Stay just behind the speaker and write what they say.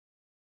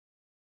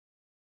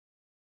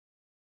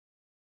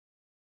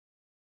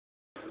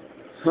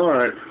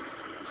Alright,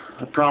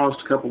 I promised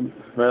a couple,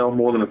 well,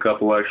 more than a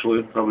couple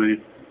actually, probably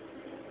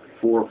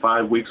 4 or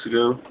 5 weeks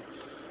ago,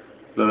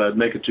 that I'd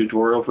make a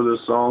tutorial for this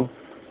song,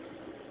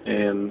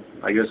 and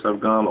I guess I've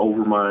gone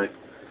over my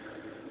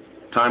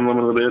time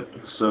limit a bit,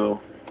 so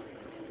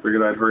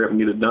figured I'd hurry up and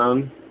get it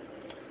done.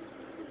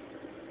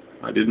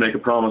 I did make a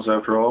promise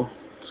after all,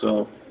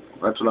 so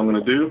that's what I'm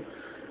going to do.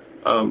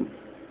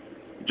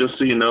 Just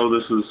so you know,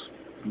 this is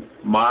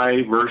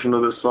my version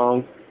of this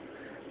song.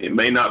 It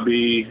may not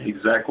be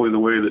exactly the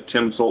way that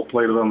Tim Solt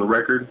played it on the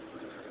record,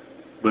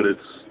 but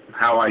it's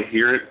how I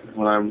hear it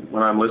when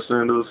I'm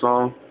listening to the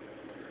song.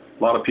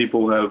 A lot of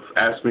people have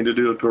asked me to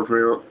do a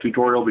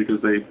tutorial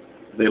because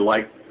they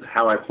like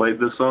how I played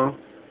this song.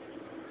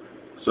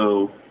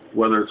 So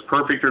whether it's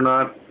perfect or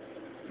not,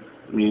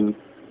 I mean,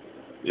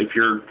 if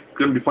you're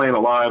going to be playing it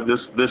live,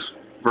 this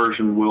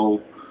version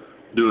will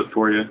do it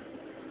for you.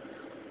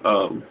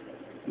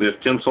 If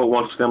Tim Solt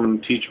wants to come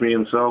and teach me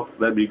himself,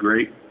 that'd be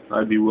great.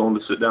 I'd be willing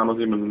to sit down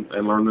with him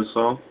and learn this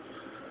song.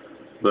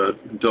 But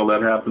until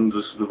that happens,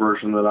 this is the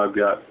version that I've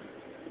got.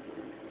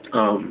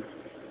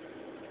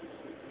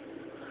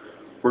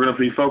 We're going to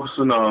be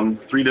focusing on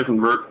three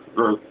different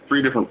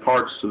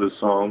parts to this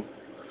song.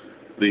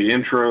 The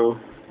intro,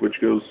 which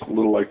goes a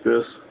little like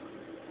this.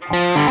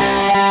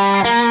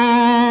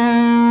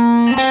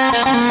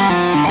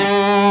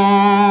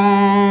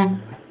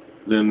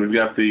 Then we've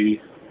got the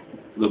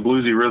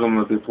bluesy rhythm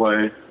that they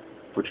play,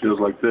 which goes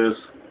like this.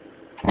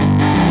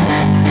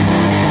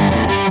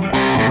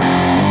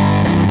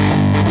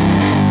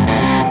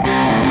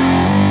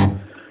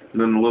 And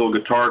then the little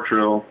guitar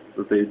trill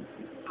that they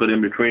put in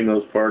between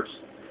those parts,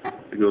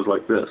 it goes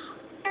like this.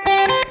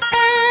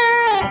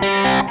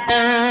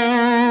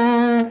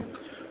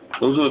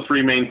 Those are the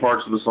three main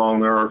parts of the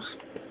song. There are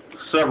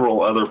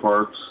several other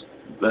parts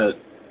that,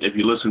 if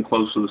you listen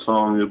close to the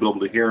song, you'll be able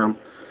to hear them.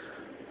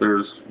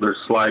 There's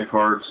slide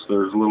parts,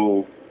 there's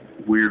little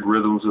weird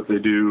rhythms that they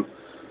do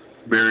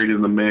buried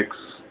in the mix.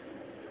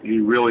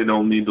 You really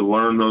don't need to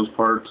learn those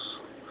parts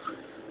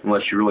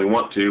unless you really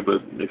want to,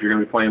 but if you're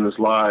going to be playing this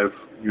live,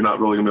 you're not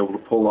really going to be able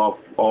to pull off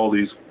all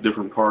these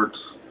different parts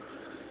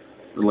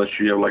unless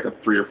you have like a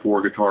 3 or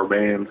 4 guitar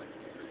band.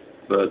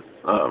 But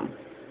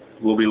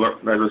we'll be,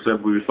 as I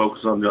said, we'll be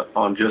focused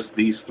on just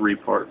these 3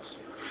 parts.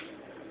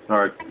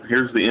 Alright,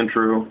 here's the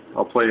intro.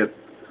 I'll play it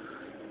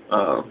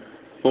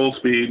full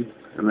speed,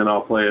 and then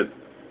I'll play it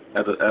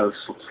at a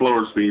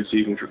slower speed so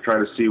you can try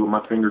to see what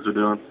my fingers are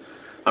doing.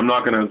 I'm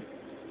not going to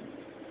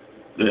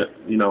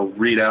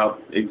read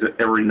out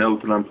every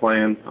note that I'm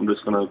playing. I'm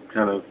just going to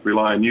kind of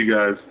rely on you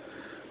guys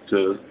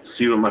to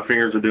see what my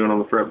fingers are doing on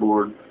the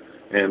fretboard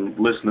and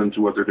listening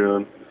to what they're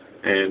doing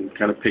and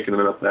kind of picking it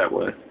up that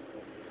way.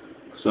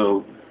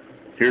 So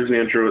here's the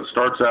intro. It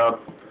starts out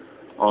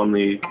on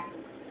the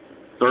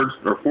 3rd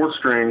or 4th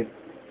string,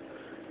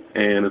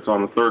 and it's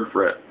on the 3rd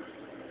fret.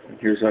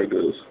 Here's how it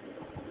goes.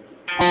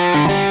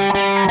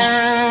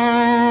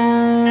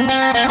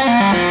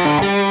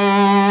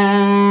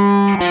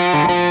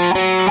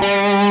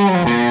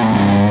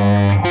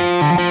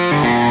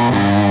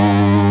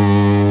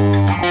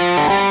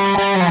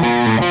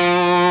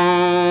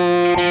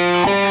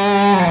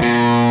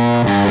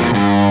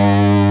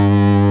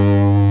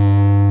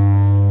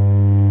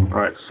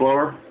 Alright,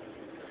 slower.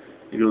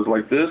 It goes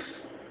like this.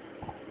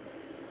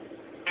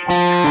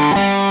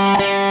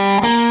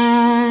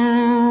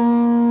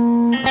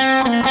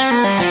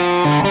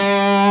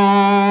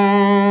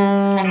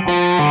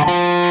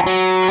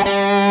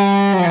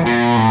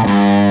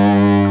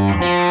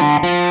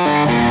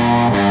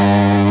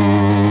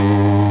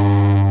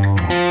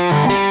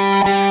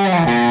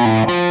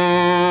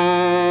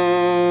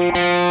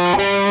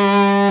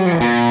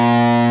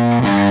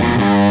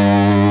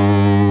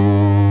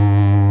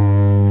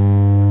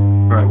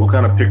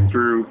 Kind of pick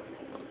through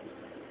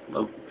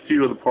a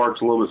few of the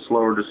parts a little bit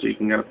slower just so you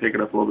can kind of pick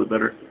it up a little bit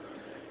better.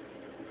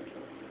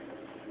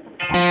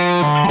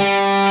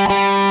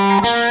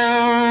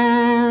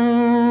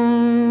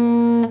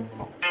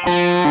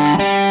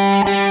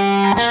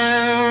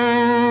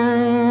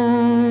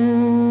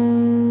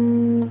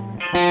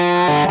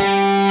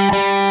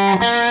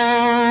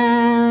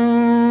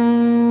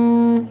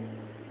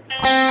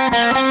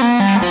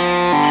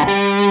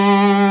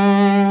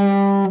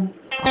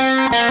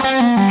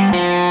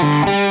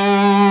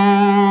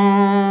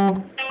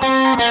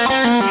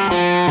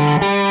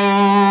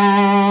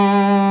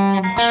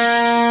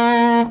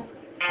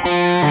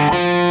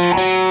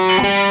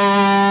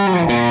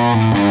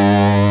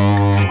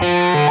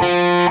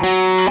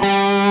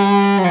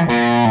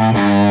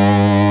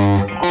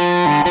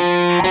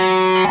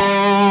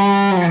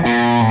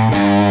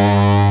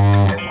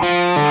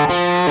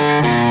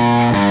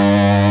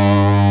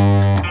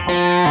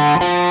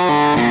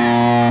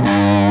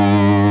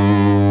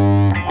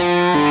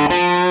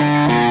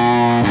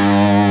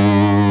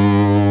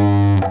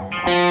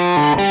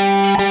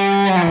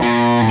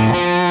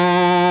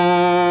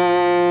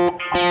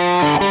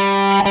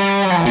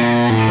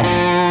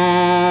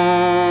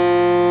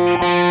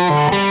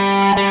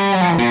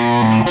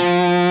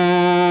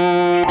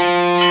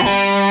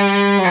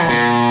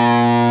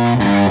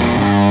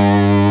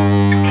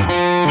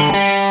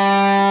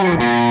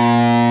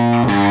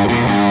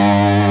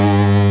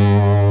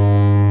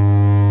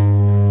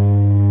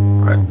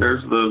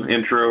 there's the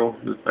intro.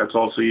 That's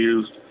also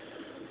used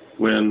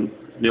when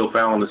Neil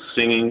Fallon is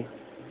singing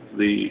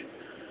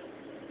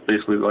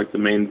basically like the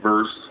main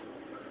verse.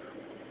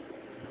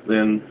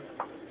 Then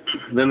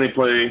they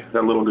play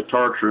that little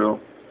guitar trill,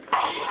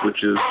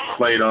 which is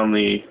played on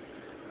the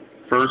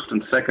first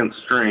and second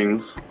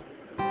strings,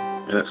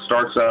 and it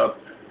starts out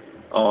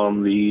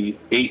on the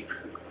 8th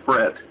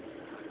fret,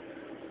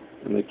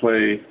 and they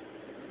play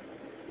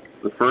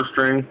the first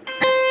string.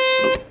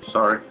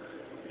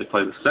 They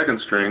play the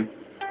second string.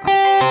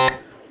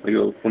 They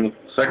go from the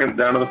second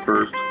down to the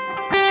first.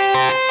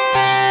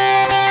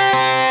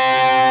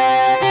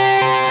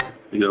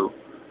 They go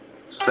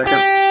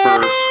second,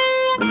 first,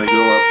 and they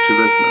go up to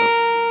this note.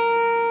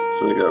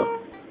 So they go.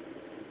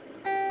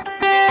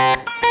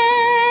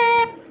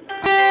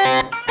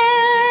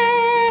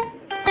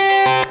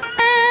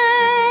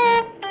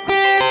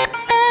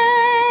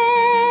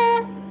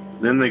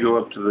 Then they go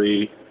up to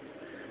the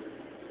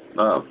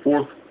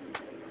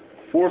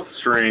fourth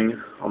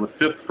string on the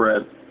 5th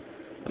fret,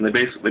 and they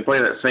play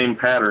that same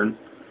pattern,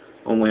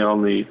 only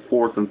on the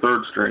 4th and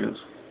 3rd strings.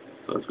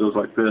 So it goes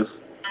like this.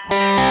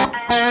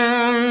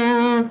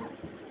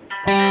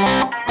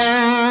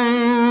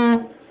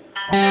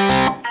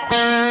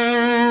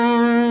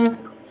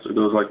 So it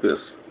goes like this.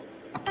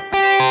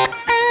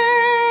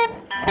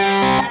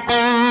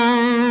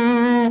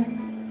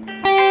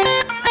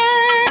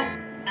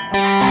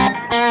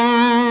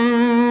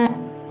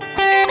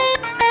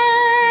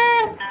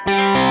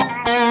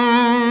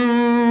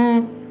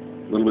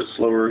 A little bit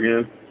slower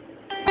again.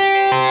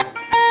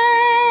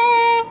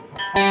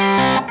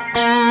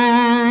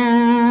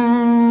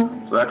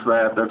 So that's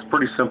that. That's a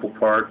pretty simple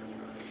part.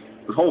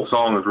 The whole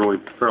song is really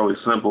fairly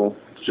simple.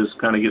 It's just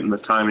kind of getting the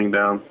timing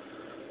down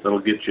that'll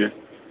get you.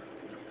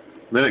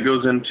 Then it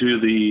goes into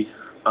the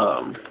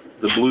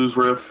blues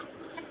riff.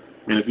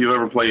 I mean, if you've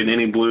ever played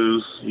any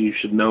blues, you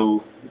should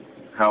know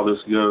how this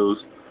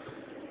goes.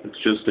 It's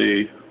just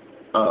a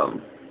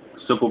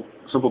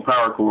simple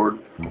power chord,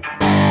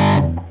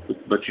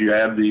 but you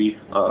add the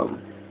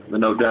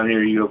note down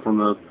here. You go from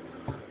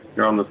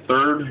you're on the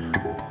 3rd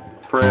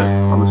fret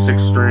on the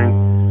 6th string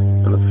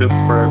and the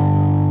 5th fret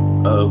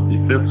of the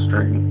 5th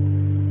string,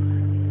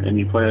 and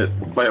you play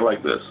it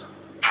like this.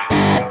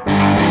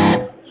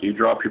 So you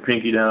drop your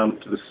pinky down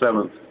to the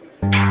 7th.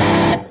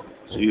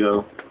 So you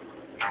go.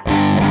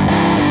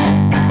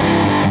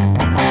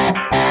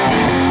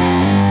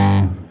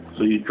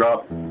 So you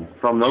drop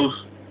from the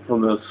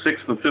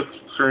 6th and 5th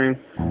string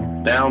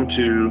down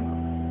to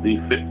the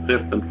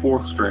 5th and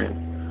 4th string,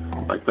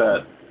 like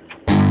that.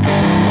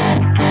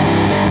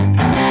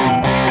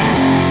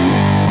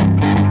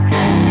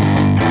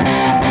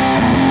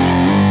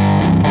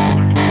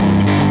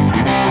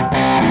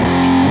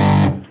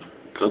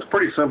 So it's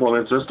pretty simple,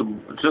 and it's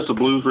just a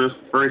blues riff,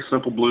 very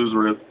simple blues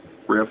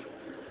riff,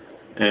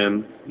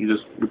 and you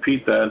just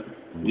repeat that.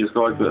 You just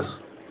go like this.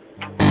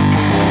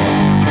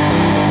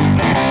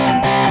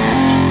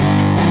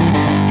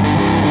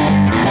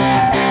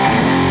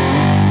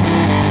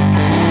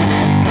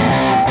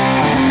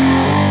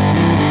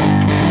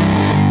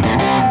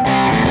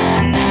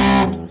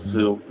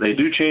 So they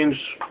do change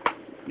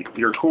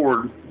your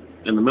chord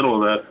in the middle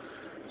of that,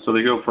 so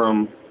they go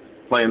from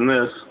playing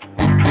this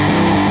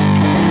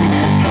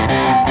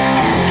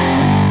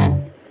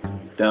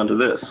down to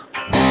this.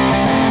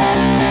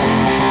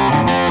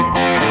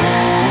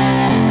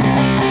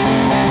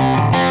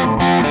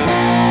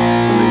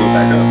 And they go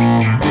back up.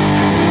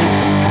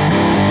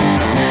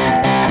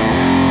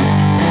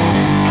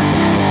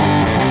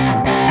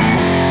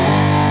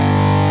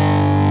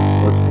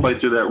 Let's play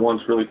through that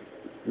once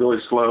really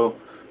slow,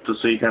 to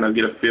so you kind of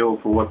get a feel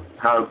for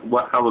how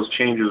those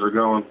changes are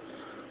going.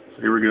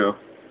 So here we go.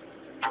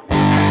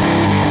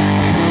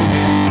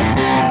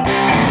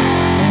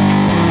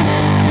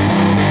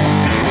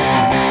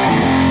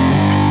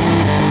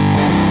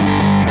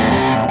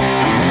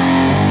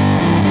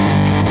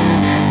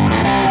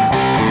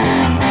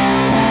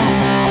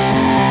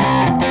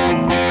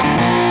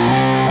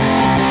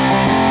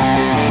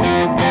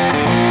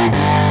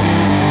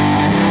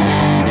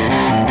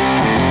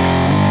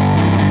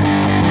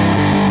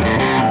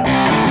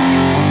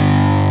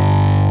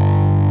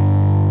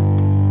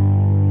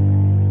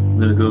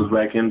 Then it goes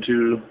back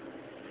into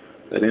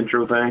that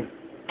intro thing.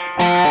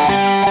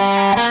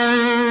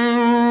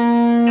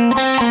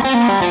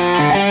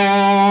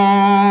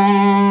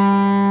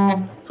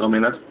 So I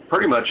mean, that's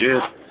pretty much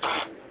it.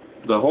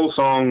 The whole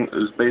song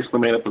is basically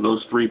made up of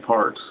those 3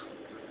 parts,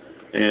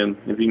 and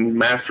if you can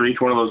master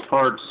each one of those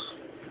parts,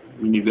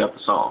 then you've got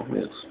the song.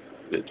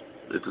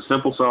 It's a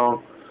simple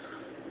song.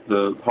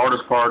 The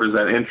hardest part is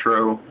that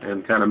intro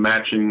and kind of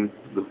matching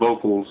the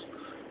vocals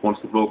once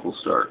the vocals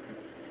start.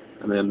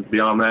 And then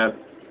beyond that,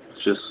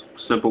 it's just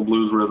simple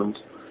blues rhythms.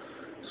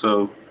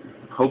 So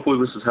hopefully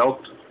this has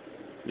helped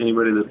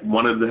anybody that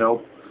wanted to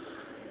help.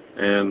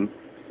 And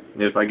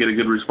if I get a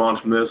good response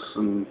from this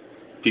and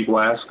people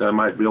ask, I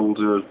might be able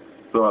to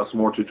fill out some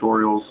more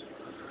tutorials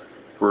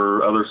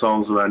for other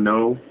songs that I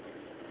know.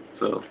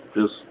 So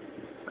just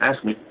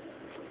ask me.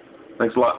 Thanks a lot.